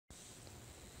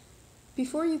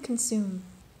Before you consume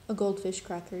a goldfish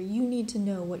cracker, you need to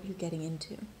know what you're getting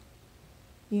into.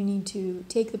 You need to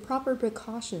take the proper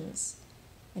precautions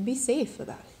and be safe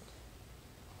about it.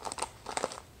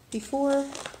 Before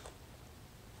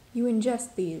you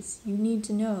ingest these, you need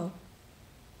to know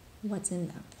what's in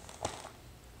them.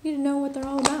 You need to know what they're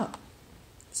all about.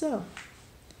 So,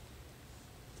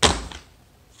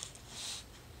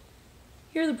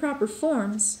 here are the proper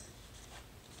forms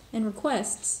and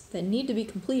requests that need to be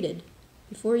completed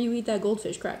before you eat that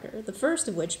goldfish cracker. The first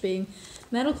of which being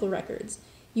medical records.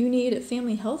 You need a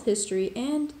family health history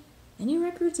and any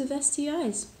records of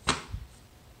STIs.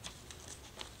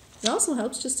 It also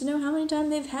helps just to know how many times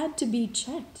they've had to be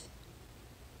checked.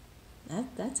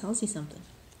 That tells you something.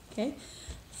 Okay?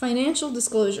 Financial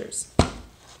disclosures.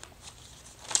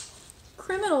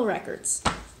 Criminal records.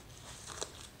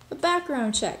 A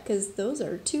background check, because those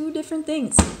are two different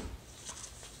things.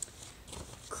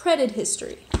 Credit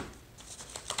history.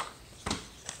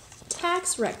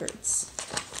 Tax records.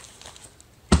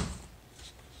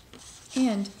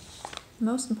 And, the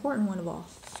most important one of all,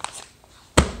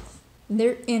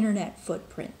 their internet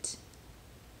footprint.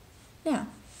 Now,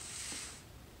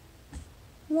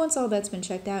 once all that's been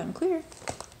checked out and clear,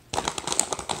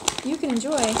 you can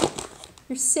enjoy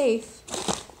your safe,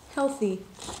 healthy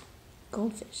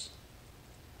goldfish.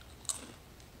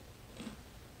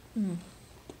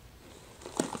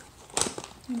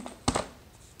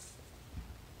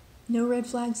 No red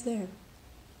flags there.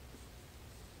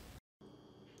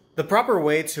 The proper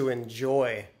way to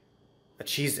enjoy a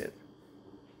Cheez-It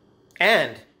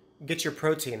and get your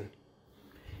protein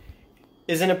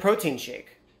is in a protein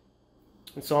shake.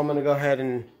 And so I'm going to go ahead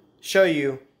and show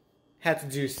you how to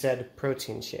do said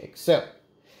protein shake. So,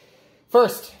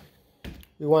 first,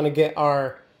 we want to get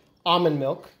our almond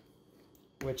milk,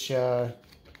 which,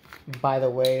 by the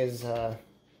way, is a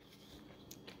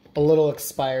little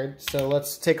expired. So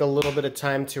let's take a little bit of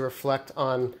time to reflect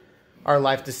on our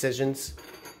life decisions.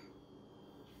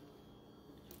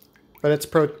 But it's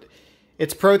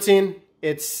protein,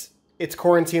 it's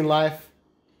quarantine life,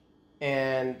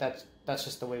 and that's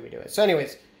just the way we do it. So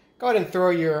anyways, go ahead and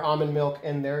throw your almond milk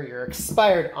in there, your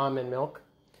expired almond milk.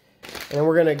 And then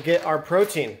we're gonna get our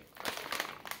protein,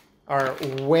 our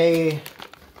whey.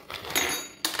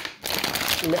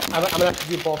 I'm gonna have to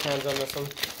do both hands on this one.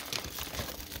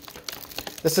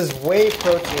 This is whey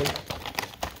protein,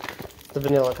 the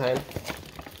vanilla kind.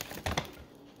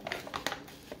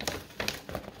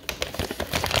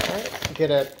 Get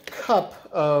a cup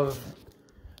of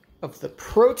the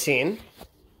protein.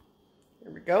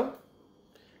 There we go.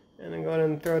 And then go ahead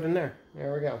and throw it in there.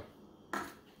 There we go.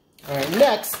 All right,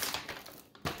 next,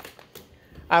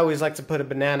 I always like to put a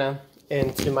banana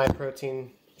into my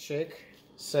protein shake.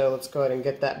 So let's go ahead and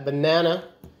get that banana,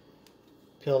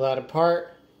 peel that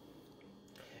apart.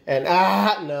 And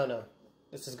no.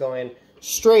 This is going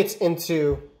straight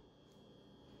into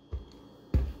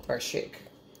our shake.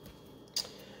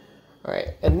 All right,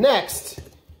 and next,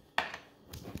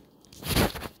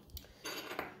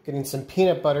 getting some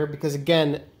peanut butter, because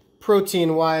again,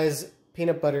 protein-wise,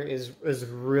 peanut butter is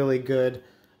really good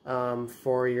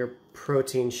for your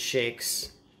protein shakes.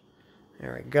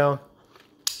 There we go.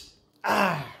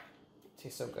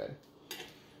 Tastes so good.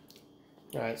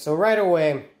 All right, so right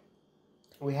away,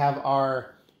 we have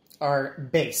our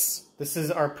base. This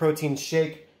is our protein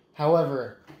shake.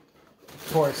 However, of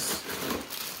course,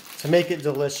 to make it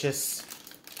delicious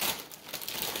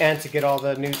and to get all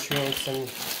the nutrients and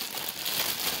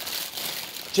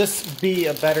just be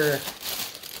a better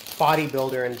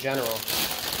bodybuilder in general,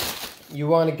 you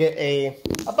want to get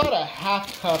about a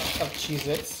half cup of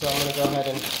Cheez-Its. So I'm going to go ahead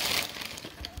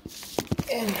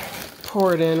and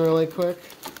pour it in really quick.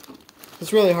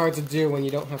 It's really hard to do when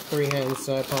you don't have 3 hands,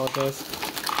 so I apologize.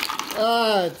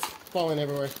 It's falling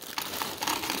everywhere.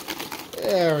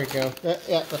 There we go.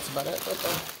 Yeah, that's about it right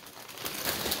there.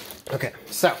 Okay,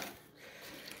 so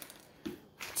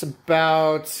it's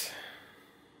about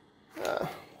a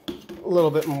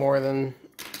little bit more than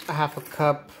a half a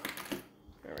cup.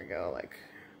 There we go,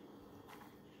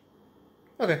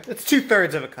 okay, it's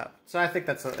 2/3 of a cup. So I think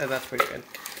that's pretty good.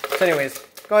 So anyways,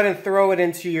 go ahead and throw it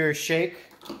into your shake.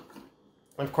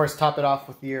 And of course, top it off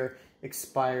with your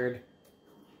expired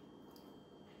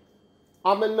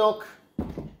almond milk.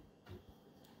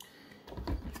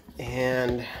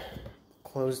 And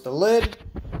close the lid.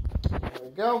 There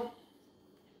we go.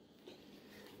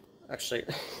 Actually,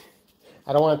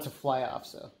 I don't want it to fly off,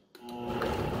 so. There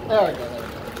we go, there we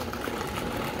go.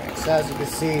 Okay, so as you can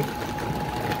see,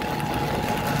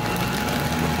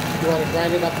 you want to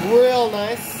grind it up real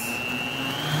nice.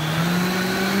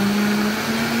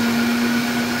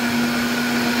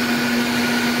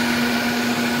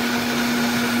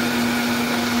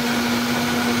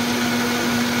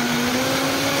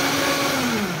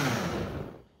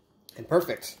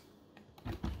 perfect.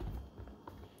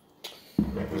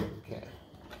 Okay.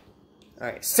 All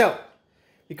right, so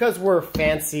because we're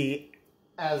fancy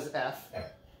as F,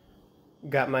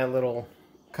 got my little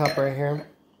cup right here.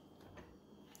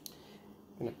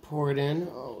 I'm gonna pour it in.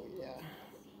 Oh yeah,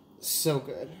 so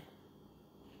good.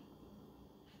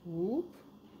 Whoop.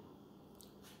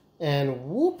 And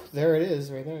whoop, there it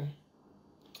is right there.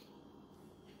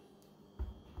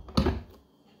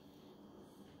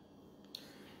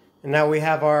 And now we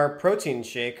have our protein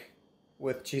shake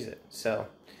with Cheez-It. So,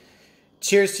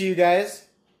 cheers to you guys.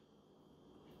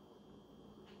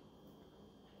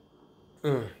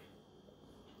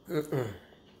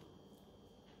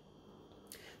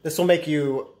 This will make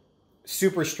you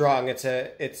super strong.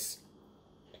 It's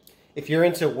if you're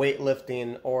into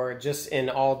weightlifting or just in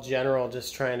all general,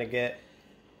 just trying to get,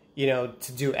 you know,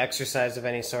 to do exercise of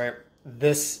any sort,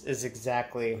 this is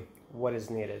exactly what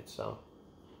is needed. So.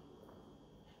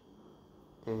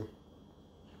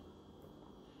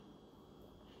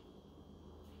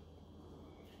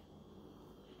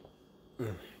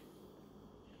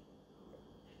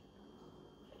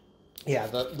 Yeah,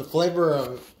 the flavor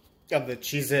of the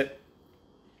Cheez-It,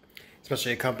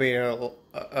 especially accompanied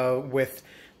with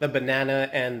the banana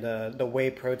and the whey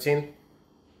protein.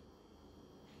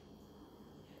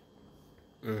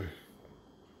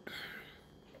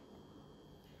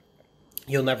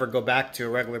 You'll never go back to a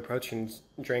regular protein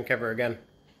drink ever again.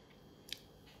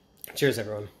 Cheers,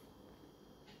 everyone.